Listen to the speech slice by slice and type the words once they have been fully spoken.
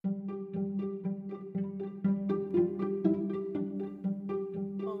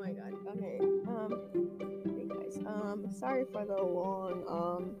sorry for the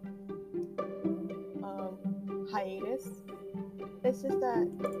long hiatus. It's just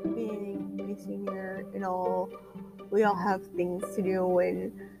that being a senior and all, we all have things to do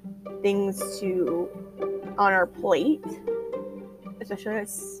and things to on our plate. Especially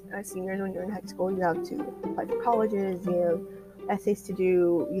as seniors, when you're in high school, you have to apply for colleges, you have essays to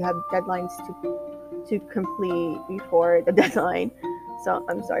do, you have deadlines to complete before the deadline. So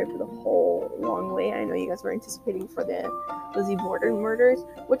I'm sorry for the whole long wait. I know you guys were anticipating for the Lizzie Borden murders,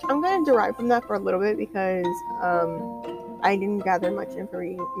 which I'm going to derive from that for a little bit because I didn't gather much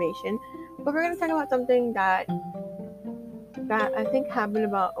information. But we're going to talk about something that I think happened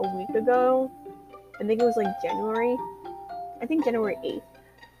about a week ago. I think it was like January 8th.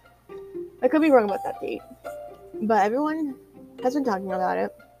 I could be wrong about that date. But everyone has been talking about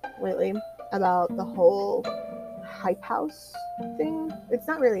it lately, about the whole Hype House thing. It's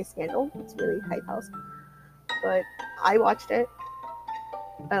not really a scandal, it's really Hype House. But I watched it.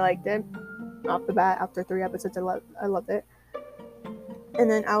 I liked it. Off the bat, after 3 episodes, I loved it.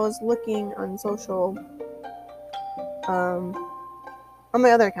 And then I was looking on social, on my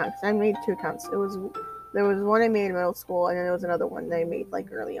other account, because I made 2 accounts. There was one I made in middle school, and then there was another one that I made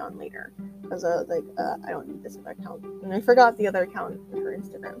like early on later. Because I was like, I don't need this other account. And I forgot the other account for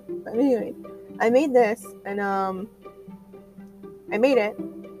Instagram. But anyway, I made this, and I made it.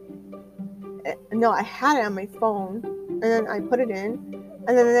 No, I had it on my phone, and then I put it in.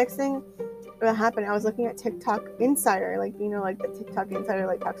 And then the next thing that happened, I was looking at TikTok Insider, like, you know, like the TikTok Insider,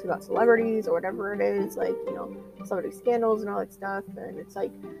 like, talks about celebrities or whatever it is, like, you know, celebrity scandals and all that stuff. And it's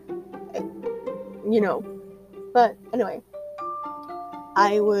like, you know, but anyway,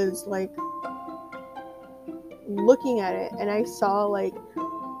 I was like looking at it, and I saw like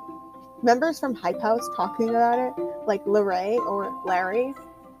members from Hype House talking about it, like Larry or Larry.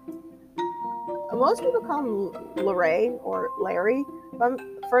 Most people call him Larry or Larry, but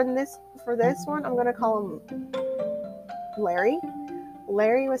for this one, I'm gonna call him Larry.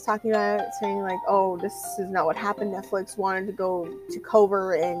 Larry was talking about it, saying like, "Oh, this is not what happened. Netflix wanted to go to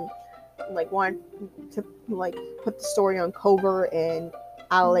Cover and like wanted to like put the story on Cover and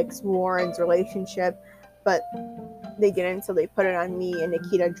Alex Warren's relationship, but they didn't. So they put it on me and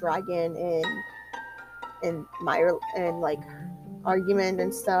Nikita Dragon and my and like argument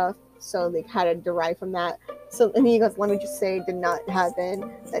and stuff. So they had to derive from that. So and he goes, let me just say, it did not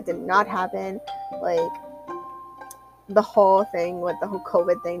happen. That did not happen. Like the whole thing with the whole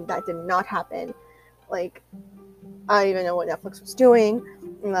COVID thing, that did not happen. Like I don't even know what Netflix was doing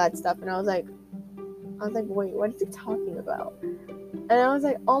and that stuff. And I was like, wait, what is he talking about? And I was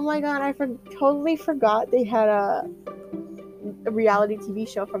like, oh my god, I totally forgot they had a reality TV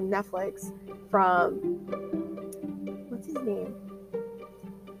show from Netflix from, what's his name?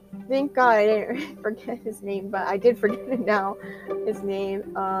 Thank God I didn't forget his name, but I did forget it now. His name,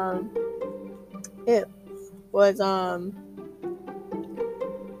 it was,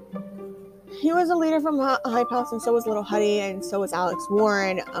 he was a leader from Hype House, and so was Little Huddy, and so was Alex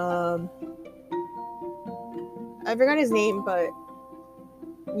Warren. I forgot his name, but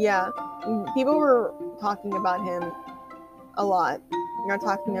yeah, people were talking about him a lot. They're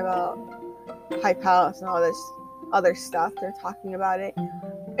talking about Hype House and all this other stuff. They're talking about it.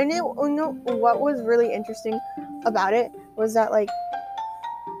 And you know what was really interesting about it was that, like,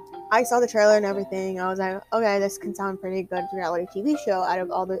 I saw the trailer and everything. I was like, okay, this can sound pretty good reality TV show out of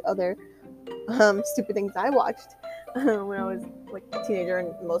all the other stupid things I watched when I was like a teenager,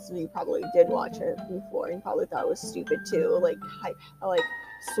 and most of you probably did watch it before and probably thought it was stupid too, like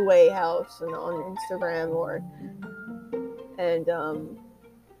Sway House and on Instagram and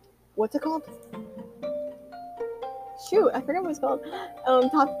what's it called? Shoot, I forgot what it's called.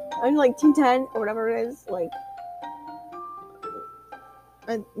 I'm like Teen 10 or whatever it is. Like,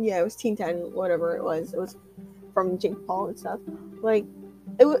 yeah, it was Teen 10, whatever it was. It was from Jake Paul and stuff. Like,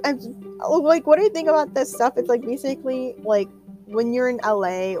 it was like, what do you think about this stuff? It's like basically like when you're in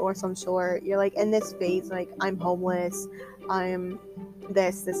LA or some sort, you're like in this phase, like I'm homeless, I'm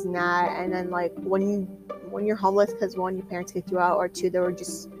this and that, and then like when you're homeless because one, your parents kicked you out, or two, they were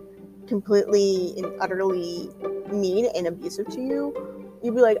just completely and utterly mean and abusive to you,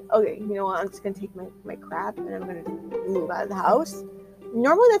 you'd be like, okay, you know what, I'm just gonna take my crap and I'm gonna move out of the house.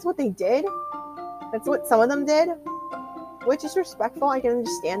 Normally that's what they did. That's what some of them did, which is respectful. I can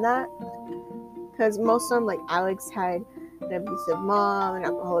understand that, because most of them, like Alex, had an abusive mom, an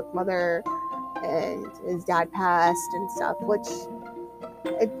alcoholic mother, and his dad passed and stuff, which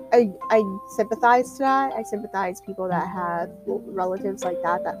I sympathize to that. I sympathize people that have relatives like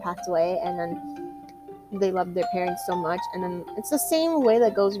that passed away, and then they love their parents so much. And then it's the same way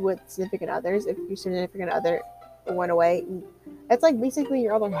that goes with significant others. If your significant other went away. It's like basically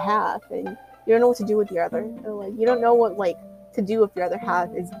your other half, and you don't know what to do with your other. And, like, you don't know what like to do if your other half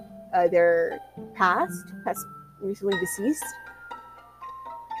is either has recently deceased,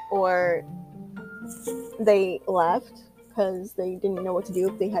 or they left because they didn't know what to do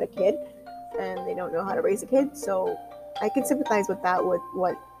if they had a kid, and they don't know how to raise a kid. So I can sympathize with that, with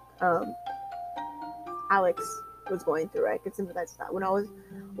what Alex was going through. I could sympathize with that. When I was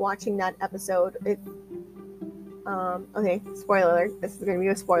watching that episode, it okay, spoiler alert. This is going to be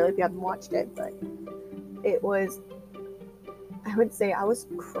a spoiler if you haven't watched it, but it was, I would say I was,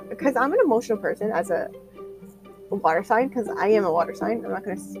 because I'm an emotional person as a water sign, because I am a water sign. I'm not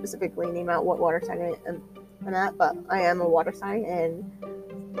going to specifically name out what water sign I'm at, but I am a water sign,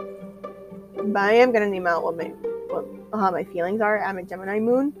 but I am going to name out how my feelings are. I'm a Gemini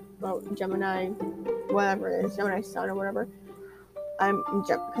moon, well, Gemini, whatever it is, Gemini sun or whatever.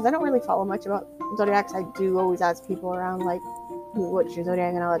 Because I don't really follow much about zodiacs. I do always ask people around, like, what's your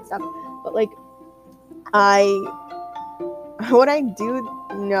zodiac and all that stuff. But, like, what I do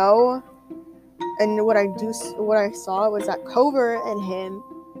know, and what I saw was that Cover and him,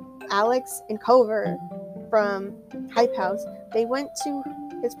 Alex and Cover from Hype House, they went to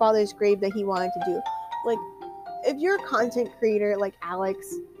his father's grave that he wanted to do. Like, if you're a content creator like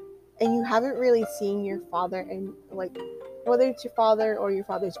Alex, and you haven't really seen your father, and, like, whether it's your father or your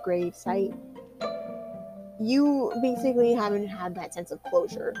father's grave site, you basically haven't had that sense of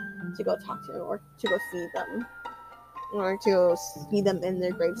closure to go talk to them, or to go see them, or to go see them in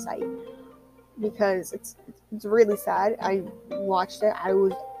their grave site, because it's really sad. I watched it. I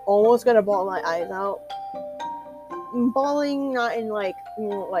was almost gonna bawl my eyes out. Bawling, not in like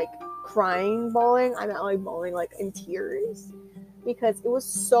crying bawling. I meant like bawling like in tears, because it was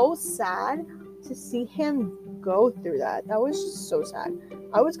so sad to see him go through that. That was just so sad.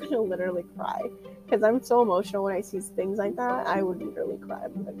 I was gonna literally cry, because I'm so emotional when I see things like that. I would literally cry.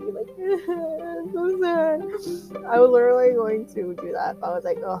 I'd be like, so sad. I was literally going to do that, but I was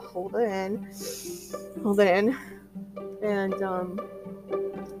like, oh, hold it in. And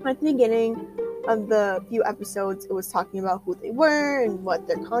at the beginning of the few episodes, it was talking about who they were and what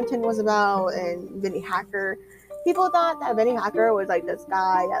their content was about, and Vinny Hacker. People thought that Vinny Hacker was like this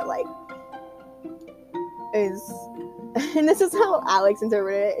guy that like is, and this is how Alex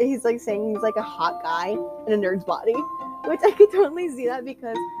interpreted it. He's like saying he's like a hot guy in a nerd's body, which I could totally see that,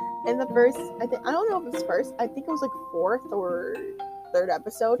 because in the first, I don't know if it's first, I think it was like fourth or third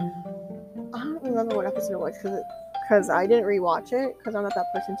episode. I don't remember what episode it was, because I didn't rewatch it, because I'm not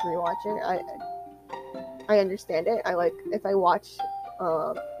that person to rewatch it. I understand it. I like, if I watch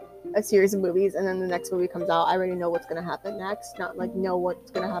a series of movies and then the next movie comes out, I already know what's gonna happen next. Not like know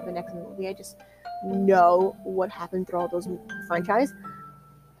what's gonna happen next in the movie. I just know what happened through all those franchise.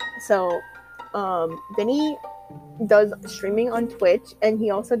 So Vinny does streaming on Twitch, and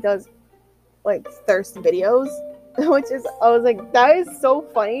he also does like thirst videos, which is, I was like, that is so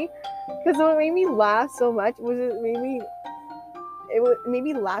funny, because what made me laugh so much made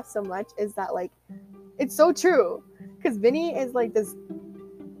me laugh so much is that, like, it's so true, because Vinny is like this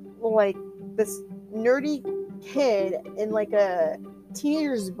nerdy kid in like a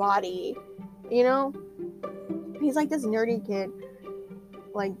teenager's body, you know? He's like this nerdy kid,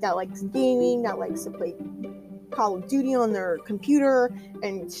 like, that likes gaming, that likes to play Call of Duty on their computer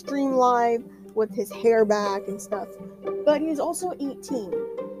and stream live with his hair back and stuff. But he's also 18.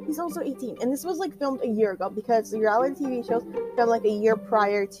 And this was like filmed a year ago, because the reality TV shows filmed like a year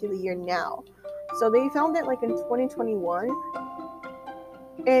prior to the year now. So they filmed it like in 2021.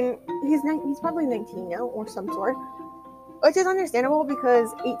 And he's probably 19 now, or some sort. Which is understandable,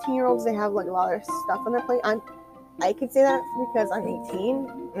 because 18-year-olds, they have like a lot of stuff on their plate. I could say that because I'm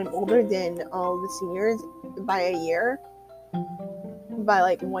 18. I'm older than all the seniors by a year. By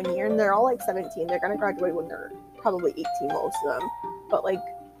like 1 year. And they're all like 17. They're gonna graduate when they're probably 18, most of them. But like,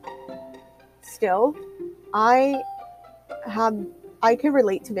 still, I can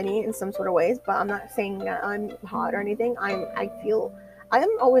relate to Vinny in some sort of ways, but I'm not saying that I'm hot or anything. I'm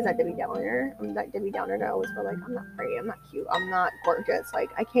always that Debbie Downer. I'm that Debbie Downer that I always feel like I'm not pretty, I'm not cute, I'm not gorgeous.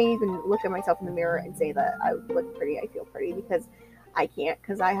 Like, I can't even look at myself in the mirror and say that I look pretty, I feel pretty, because I can't,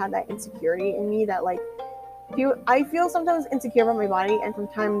 because I have that insecurity in me that, like, I feel sometimes insecure about my body, and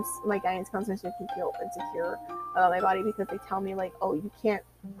sometimes my guidance counselors make me feel insecure about my body, because they tell me, like, oh, you can't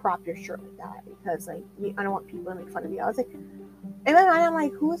crop your shirt like that, because, like, I don't want people to make fun of you. I was like, in my mind, I'm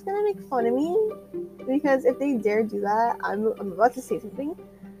like, who's gonna make fun of me? Because if they dare do that, I'm about to say something.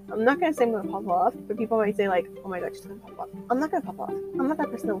 I'm not gonna say I'm gonna pop off, but people might say, like, oh my god, she's gonna pop off. I'm not gonna pop off. I'm not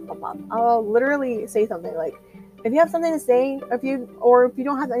that person that will pop off. I'll literally say something like, If you have something to say, if you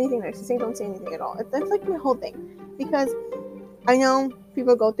don't have anything nice to say, don't say anything at all. That's like my whole thing. Because I know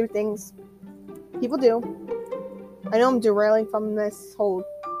people go through things. People do. I know I'm derailing from this whole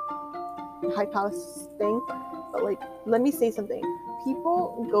hype house thing, but like, let me say something.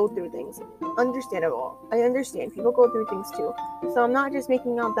 People go through things. Understandable. I understand. People go through things too. So I'm not just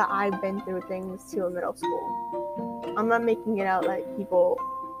making out that I've been through things too in middle school. I'm not making it out like people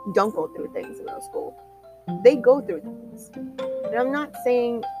don't go through things in middle school. They go through things. And I'm not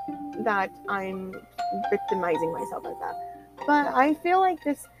saying that I'm victimizing myself like that. But I feel like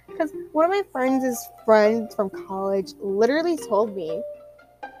this, because one of my friends' friends from college literally told me,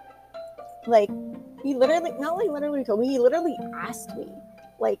 like, he literally, not like literally told me, he literally asked me,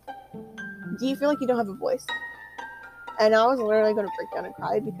 like, do you feel like you don't have a voice? And I was literally going to break down and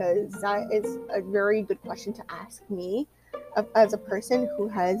cry, because that is a very good question to ask me as a person who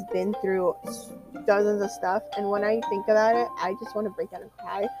has been through dozens of stuff. And when I think about it, I just want to break down and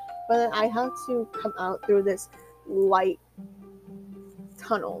cry. But then I have to come out through this light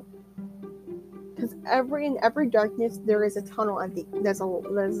tunnel, because in every darkness there is a tunnel there's a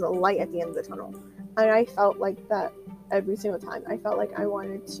light at the end of the tunnel. And I felt like that every single time. I felt like I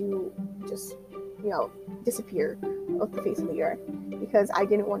wanted to just, disappear off the face of the earth, because I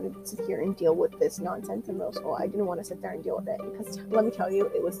didn't want to sit here and deal with this nonsense in middle school. I didn't want to sit there and deal with it, because let me tell you,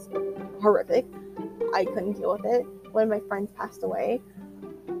 it was horrific. I couldn't deal with it. One of my friends passed away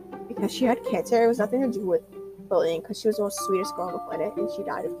because she had cancer. It was nothing to do with bullying, because she was the most sweetest girl on the planet, and she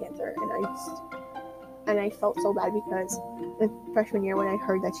died of cancer. And I felt so bad, because in freshman year when I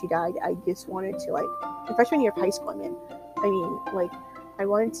heard that she died, I just wanted to, like, in freshman year of high school, I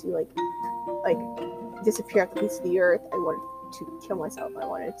wanted to disappear off the face of the earth. I wanted to kill myself. I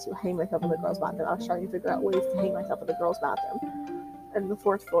wanted to hang myself in the girls' bathroom. I was trying to figure out ways to hang myself in the girls' bathroom, and the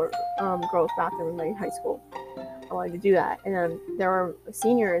fourth floor girls' bathroom in my high school. I wanted to do that. And then there were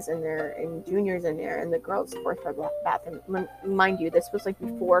seniors in there and juniors in there, and the girls' fourth floor bathroom. Mind you, this was like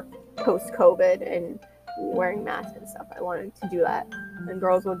before post-COVID and wearing masks and stuff. I wanted to do that. And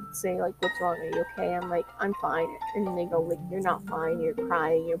girls would say, like, what's wrong? Are you okay? I'm like, I'm fine. And they go, like, you're not fine. You're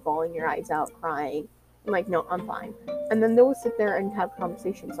crying. You're bawling your eyes out, crying. I'm like, no, I'm fine. And then they would sit there and have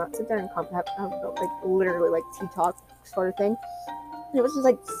conversations, not sit there and have like, literally, like, tea talk sort of thing. And it was just,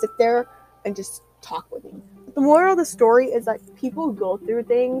 like, sit there and just talk with me. But the moral of the story is that people go through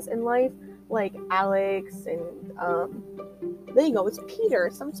things in life, like Alex and, there you go, it's Peter,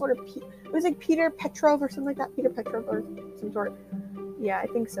 some sort of, it was like Peter Petrov or something like that, Peter Petrov or some sort. Yeah, I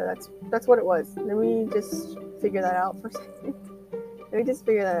think so. That's what it was. Let me just figure that out for a second. Let me just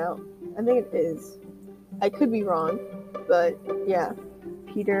figure that out. I think it is. I could be wrong, but yeah,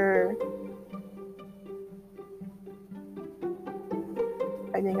 Peter.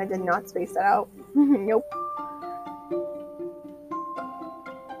 I think I did not space that out. Nope.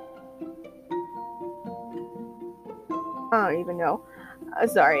 I don't even know.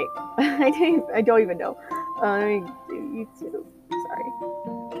 Sorry, I don't even know. Let me do YouTube. Sorry,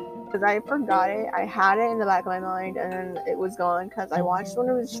 because I forgot it. I had it in the back of my mind, and then it was gone, because I watched one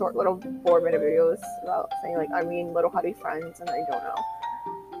of his short little 4-minute videos about saying, like, I mean, little hottie friends, and I don't know.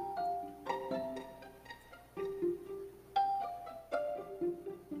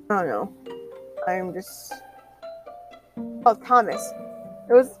 I don't know. I'm just. Oh, Thomas.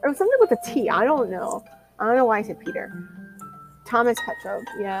 It was something with a T. I don't know why I said Peter. Thomas Petrov.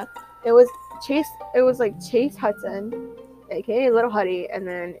 Yeah. It was Chase. It was like Chase Hudson, aka Little Huddy, and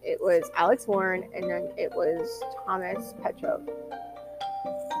then it was Alex Warren, and then it was Thomas Petrov.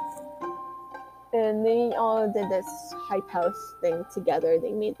 And they all did this hype house thing together.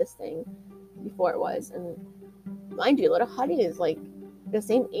 They made this thing before it was. And mind you, Little Huddy is like the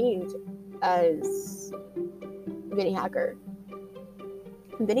same age as Vinny Hacker.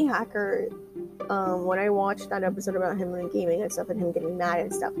 Vinny Hacker, when I watched that episode about him and gaming and stuff and him getting mad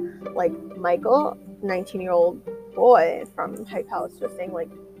and stuff, like Michael, 19-year-old boy from Hype House, was saying, like,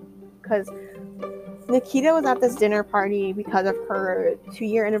 because Nikita was at this dinner party because of her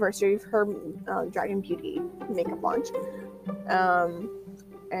 2-year anniversary of her Dragon Beauty makeup launch.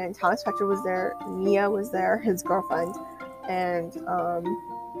 And Thomas Petrov was there, Mia was there, his girlfriend, and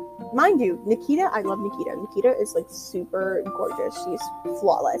mind you, Nikita, I love Nikita. Nikita is like super gorgeous. She's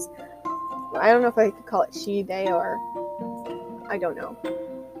flawless. I don't know if I could call it she, they, or I don't know.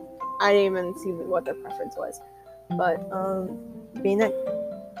 I didn't even see what their preference was. But being that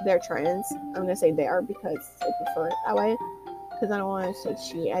they're trans, I'm gonna say they are because I prefer it that way. Because I don't want to say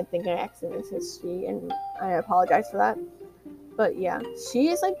she. I think I accidentally said she, and I apologize for that. But yeah, she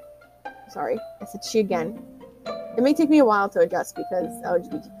is like, sorry, I said she again. It may take me a while to adjust because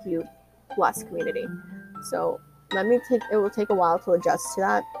LGBTQ plus community. So it will take a while to adjust to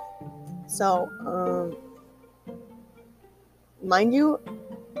that. So, mind you,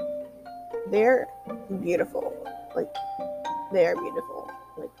 they're beautiful. Like, they're beautiful.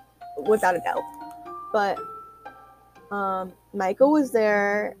 Like, without a doubt. But, Michael was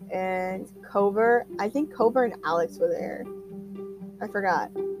there, and I think Cover and Alex were there. I forgot.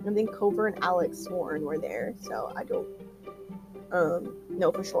 I think Cover and Alex Warren were there, so I don't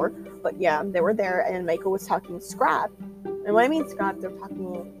know for sure. But yeah, they were there, and Michael was talking scrap. And when I mean scrap, they're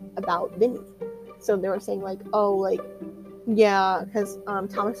talking about Vinny. So they were saying like, oh, like, yeah, because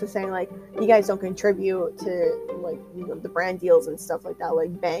Thomas was saying like, you guys don't contribute to like, you know, the brand deals and stuff like that,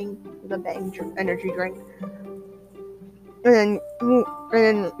 like Bang energy drink. And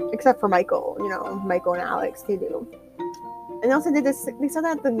then except for Michael, you know, Michael and Alex, they do. And also they said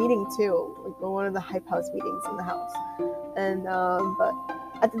that at the meeting too, like one of the Hype House meetings in the house. And but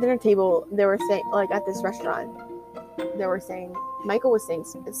at the dinner table, they were saying, like at this restaurant, they were saying, Michael was saying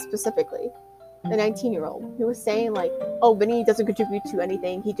specifically, the 19-year-old, he was saying like, oh, Vinny doesn't contribute to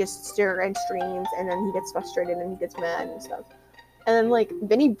anything. He just stares and streams, and then he gets frustrated and he gets mad and stuff. And then like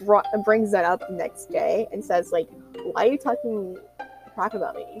Vinny brings that up the next day and says like, why are you talking crap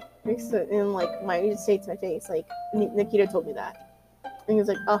about me? And like, why don't you just say it to my face? Like, Nikita told me that. And he was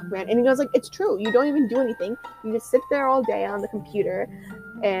like, oh man. And he goes like, it's true. You don't even do anything. You just sit there all day on the computer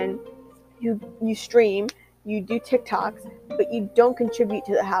and you stream, you do TikToks, but you don't contribute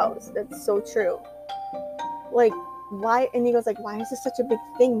to the house. That's so true. Like, why? And he goes like, why is this such a big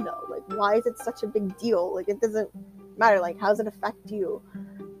thing though? Like, why is it such a big deal? Like, it doesn't matter. Like, how does it affect you?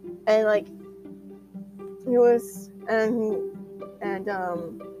 And like, he was, and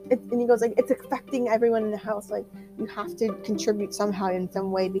he goes like, it's affecting everyone in the house. Like, you have to contribute somehow in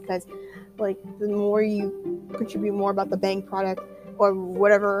some way, because like the more you contribute more about the Bang product or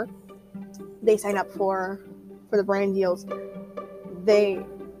whatever they sign up for the brand deals, the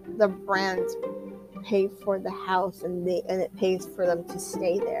brands pay for the house, and it pays for them to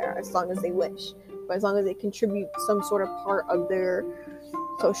stay there as long as they wish. But as long as they contribute some sort of part of their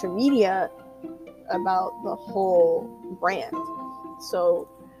social media about the whole brand. So,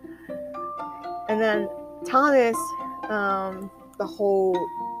 and then Thomas, the whole,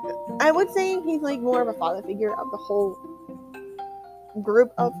 I would say he's like more of a father figure of the whole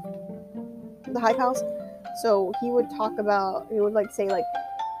group of the Hype House. So he would like say like,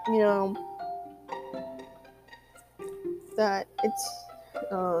 you know, that it's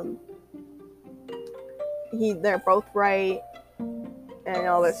they're both right and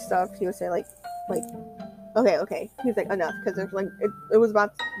all this stuff. He would say like okay. He's like, enough, because there's like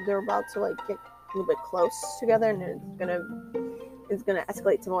they're about to like get a little bit close together, and it's gonna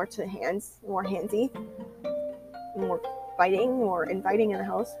escalate to more handsy, more fighting, more infighting in the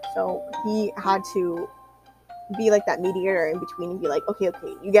house. So he had to be like that mediator in between and be like, okay,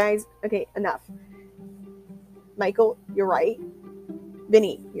 you guys, okay, enough. Michael, you're right.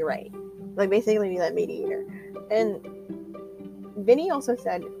 Vinny, you're right. Like, basically be that mediator. And Vinny also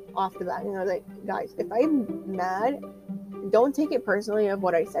said off the bat, you know, like, guys, if I'm mad, don't take it personally of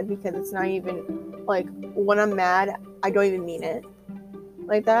what I said, because it's not even like, when I'm mad, I don't even mean it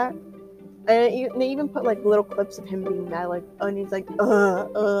like that. And they even put like little clips of him being mad, like, and he's like, and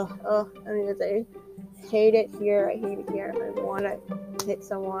he's like, I hate it here, I want to hit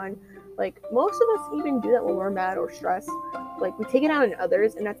someone. Like, most of us even do that when we're mad or stressed. Like, we take it out on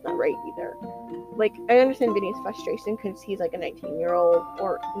others, and that's not right either. Like, I understand Vinny's frustration because he's like a 19-year-old,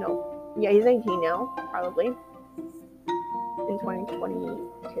 or no, yeah, he's 19 now, probably in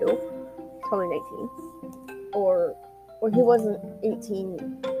 2022, probably 19, or he wasn't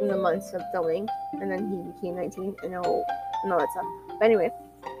 18 in the months of filming, and then he became 19, and all that stuff. But anyway,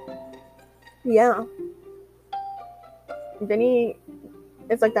 yeah, Vinny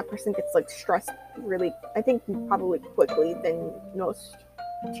is like that person gets like stressed really, I think, probably quickly than most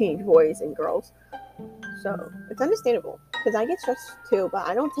teenage boys and girls. So it's understandable, because I get stressed too, but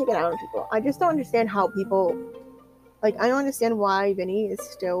I don't take it out on people. I just don't understand how people, like, I don't understand why Vinny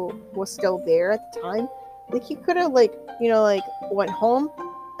was still there at the time. Like, he could have, like, you know, like, went home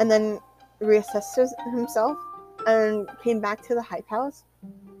and then reassessed himself and came back to the Hype House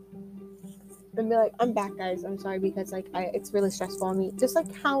and be like, I'm back, guys, I'm sorry, because like it's really stressful on me, just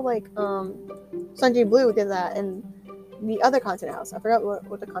like how like Sanjay Blue did that in the other content house. I forgot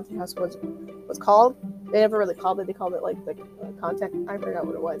what the content house was called. They never really called it. They called it like the content. I forgot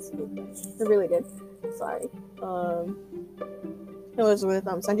what it was. They really did. Sorry. It was with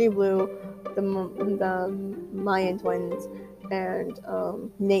Sanjay Blue, the Mayan twins, and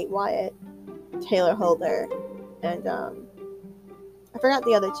Nate Wyatt, Taylor Holder, and I forgot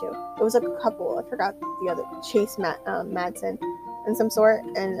the other two. It was like a couple. I forgot the other, Chase Madsen and some sort,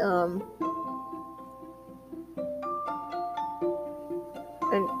 and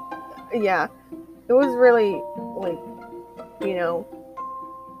yeah, it was really like, you know,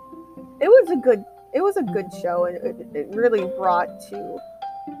 it was a good show, and it really brought to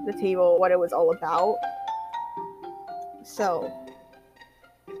the table what it was all about. So,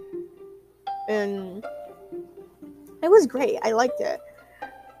 and it was great. I liked it.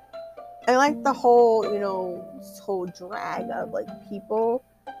 I liked the whole, whole drag of like people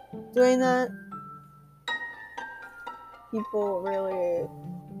doing that. People really,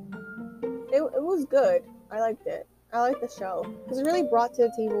 it was good. I liked it. I liked the show because it really brought to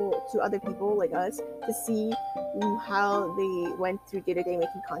the table to other people like us to see how they went through day-to-day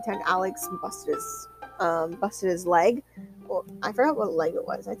making content. Alex busted his leg. Well, I forgot what leg it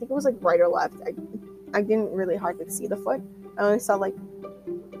was. I think it was like right or left. I didn't really hardly see the foot. I only saw like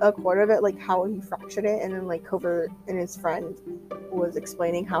a quarter of it, like how he fractured it, and then like Covert and his friend was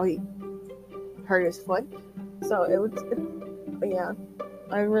explaining how he hurt his foot. So yeah,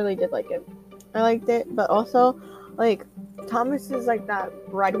 I really did like it. I liked it, but also like Thomas is like that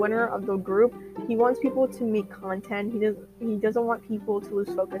breadwinner of the group. He wants people to make content. He doesn't want people to lose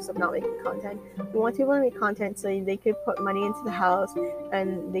focus of not making content. He wants people to make content so they could put money into the house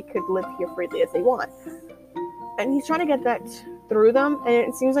and they could live here freely as they want. And he's trying to get that through them, and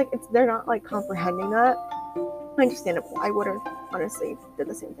it seems like they're not like comprehending that. Understandable. I would have honestly did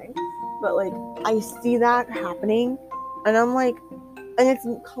the same thing, but like I see that happening, and I'm like, and it's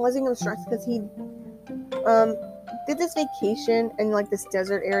causing him stress because he did this vacation in like this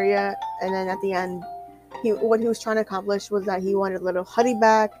desert area, and then at the end, what he was trying to accomplish was that he wanted little Huddy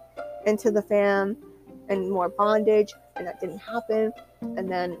back into the fam and more bondage, and that didn't happen. And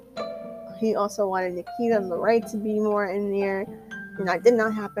then he also wanted Nikita and the right to be more in there, and that did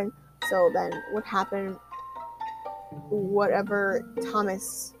not happen. So then what happened? Whatever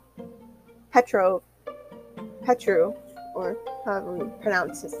Thomas Petru, or however you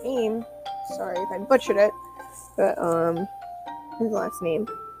pronounce his name. Sorry if I butchered it, but his last name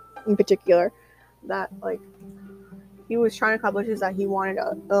in particular, that like he was trying to accomplish is that he wanted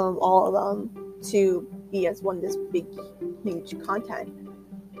all of them to be as one this big huge content,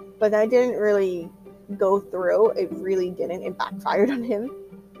 but that didn't really go through. It really didn't. It backfired on him.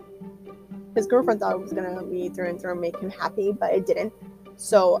 His girlfriend thought it was gonna be through and through make him happy, but it didn't.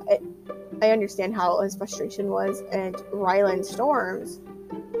 So I understand how his frustration was, and Ryland Storms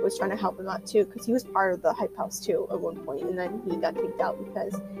was trying to help him out too, because he was part of the Hype House too at one point, and then he got kicked out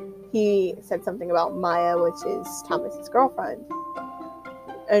because he said something about Maya, which is Thomas's girlfriend,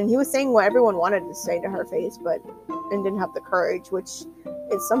 and he was saying what everyone wanted to say to her face, and didn't have the courage, which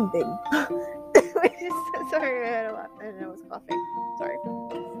is some big. Sorry, I had a laugh and I was coughing. Sorry.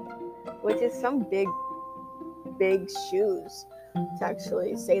 Which is some big shoes to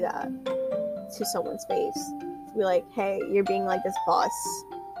actually say that to someone's face. To be like, hey, you're being like this bossy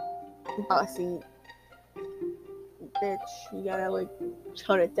bitch. You gotta like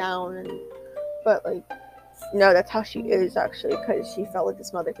tone it down. But like, no, that's how she is actually, because she felt like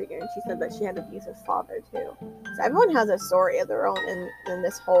this mother figure, and she said that she had an abusive father too. So everyone has a story of their own in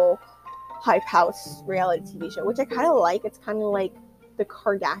this whole Hype House reality TV show, which I kind of like. It's kind of like the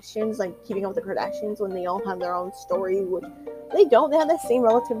Kardashians, like Keeping Up with the Kardashians, when they all have their own story, which they don't. They have the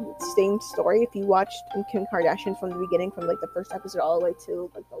same story. If you watched Kim Kardashian from the beginning, from like the first episode all the way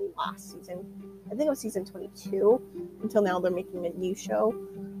to like the last season, I think it was season 22, until now they're making a new show,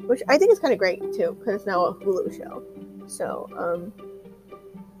 which I think is kind of great too, because it's now a Hulu show. So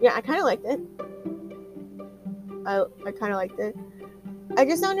yeah, I kind of liked it. I kind of liked it. I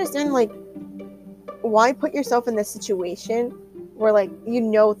just don't understand, like, why put yourself in this situation where, like,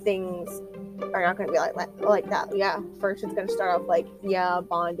 things are not going to be like that. Yeah, first it's going to start off like, yeah,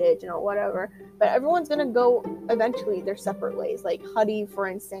 bondage and whatever, but everyone's going to go eventually their separate ways. Like Huddy, for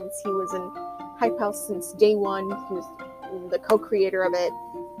instance, he was in Hype House since day one. He was the co-creator of it,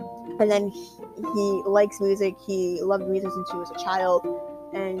 and then he likes music. He loved music since he was a child,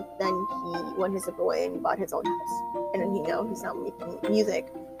 and then he went his separate way and bought his own house, and then he's now making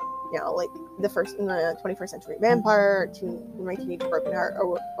music, like the first in the 21st Century Vampire to 1980 Broken Heart,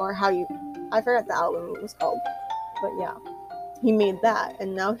 or I forgot the album it was called, but yeah, he made that,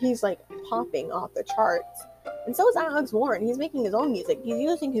 and now he's like popping off the charts. And so is Alex Warren. He's making his own music. He's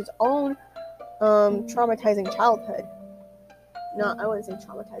using his own traumatizing childhood. No, I wouldn't say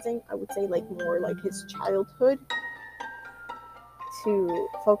traumatizing. I would say like more like his childhood to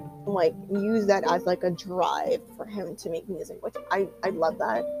use that as like a drive for him to make music, which I love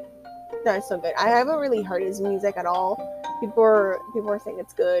that. That is so good. I haven't really heard his music at all. People are saying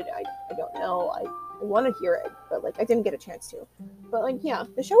it's good. I don't know. I want to hear it, but like I didn't get a chance to. But like yeah,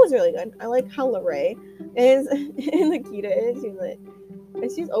 the show was really good. I like how Lorraine is and Nikita is.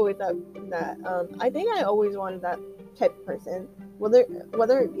 She's always that. I think I always wanted that type of person, whether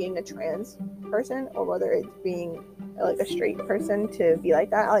it being a trans person or whether it's being like a straight person to be like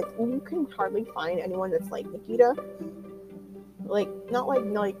that. Like you can hardly find anyone that's like Nikita. Like not like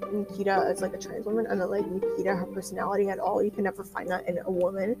Nikita as like a trans woman, and not like Nikita her personality at all. You can never find that in a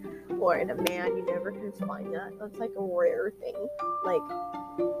woman or in a man. You never can find that. That's like a rare thing. Like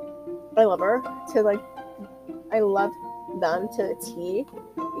I love her to like I love them to a T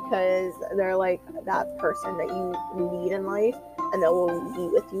because they're like that person that you need in life and that will be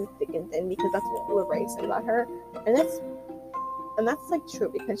with you thick and thin, because that's what Lorraine said about her, and that's like true,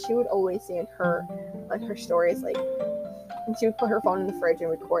 because she would always say on her stories like. And she would put her phone in the fridge and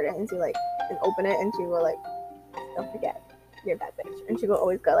record it, and she like and open it, and she would like, don't forget, you're that bitch. And she would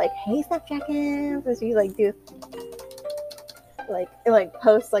always go like, hey Snapjackins, and she like do like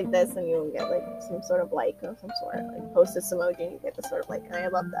post like this, and you would get like some sort of like of some sort, like post this emoji and you get this sort of like. And I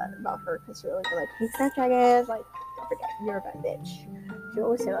love that about her, because she would like go like, hey Snapjackins, like don't forget, you're a bad bitch. She would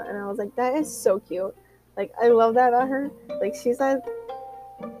always say that, and I was like, that is so cute. Like I love that about her. Like she doesn't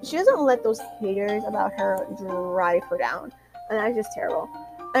let those haters about her drive her down, and that's just terrible.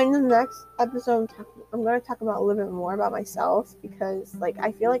 And in the next episode, I'm going to talk about a little bit more about myself, because like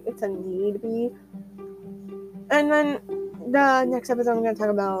I feel like it's a need be. And then the next episode, I'm going to talk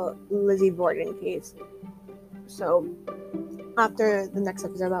about Lizzie Borden case. So after the next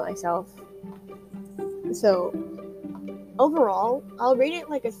episode about myself, so overall, I'll rate it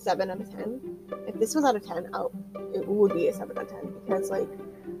like a 7 out of 10. If this was out of 10, it would be a 7 out of 10, because like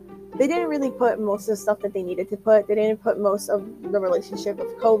they didn't really put most of the stuff that they needed to put. They didn't put most of the relationship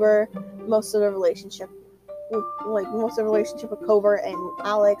with Cover, most of the relationship with Cover and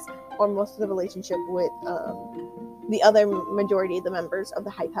Alex, or most of the relationship with the other majority of the members of the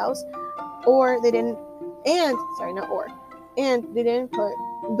Hype House. Or they didn't, and they didn't put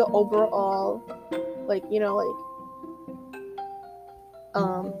the overall, like, you know,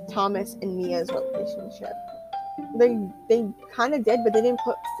 like Thomas and Mia's relationship. They kind of did, but they didn't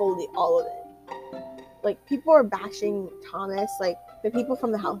put fully all of it. Like people are bashing Thomas, like the people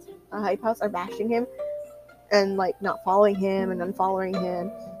from the Hype House are bashing him and like not following him and unfollowing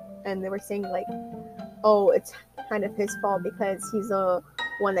him, and they were saying like, oh, it's kind of his fault because he's the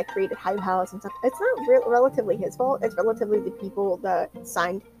one that created Hype House and stuff. It's not relatively his fault. It's relatively the people that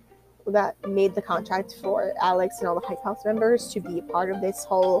made the contract for Alex and all the Hype House members to be a part of this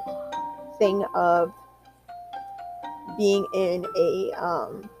whole thing of being in a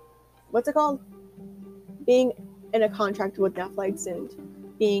what's it called? Being in a contract with Netflix and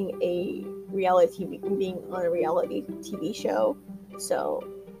being on a reality TV show. So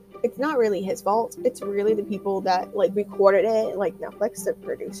it's not really his fault. It's really the people that like recorded it, like Netflix, the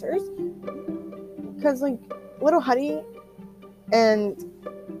producers. Because like Little Huddy and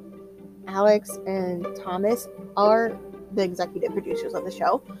Alex and Thomas are the executive producers of the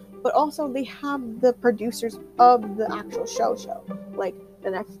show, but also they have the producers of the actual show, like the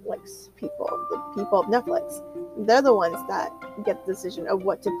Netflix people, the people of Netflix. They're the ones that get the decision of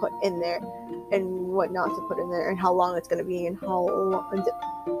what to put in there and what not to put in there, and how long it's going to be, and how long.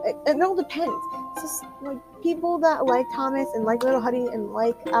 It all depends. It's just like people that like Thomas and like Little Huddy and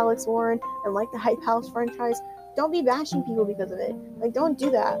like Alex Warren and like the Hype House franchise, don't be bashing people because of it. Like, don't do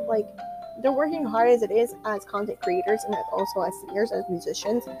that. Like, they're working hard as it is as content creators and also as singers, as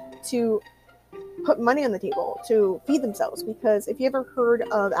musicians, to put money on the table to feed themselves. Because if you ever heard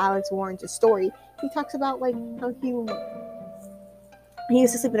of Alex Warren's story, he talks about like how he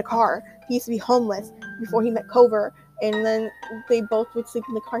used to sleep in a car. He used to be homeless before he met Cover, and then they both would sleep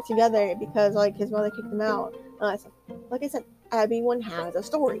in the car together because like his mother kicked him out. Like I said, everyone has a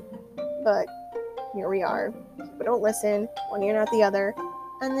story, but here we are. But don't listen, one ear not the other,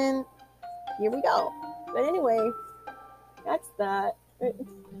 and then here we go. But anyway, that's that.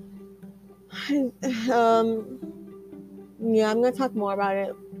 Yeah, I'm gonna talk more about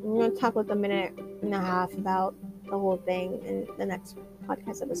it. I'm gonna talk like a minute and a half about the whole thing in the next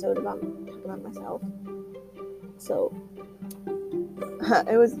podcast episode about talking about myself. So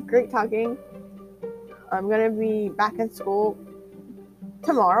it was great talking. I'm gonna be back in school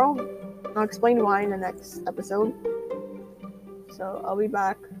tomorrow. I'll explain why in the next episode. So I'll be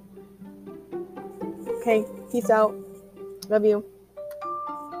back. Okay, peace out. Love you.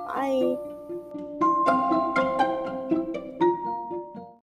 Bye.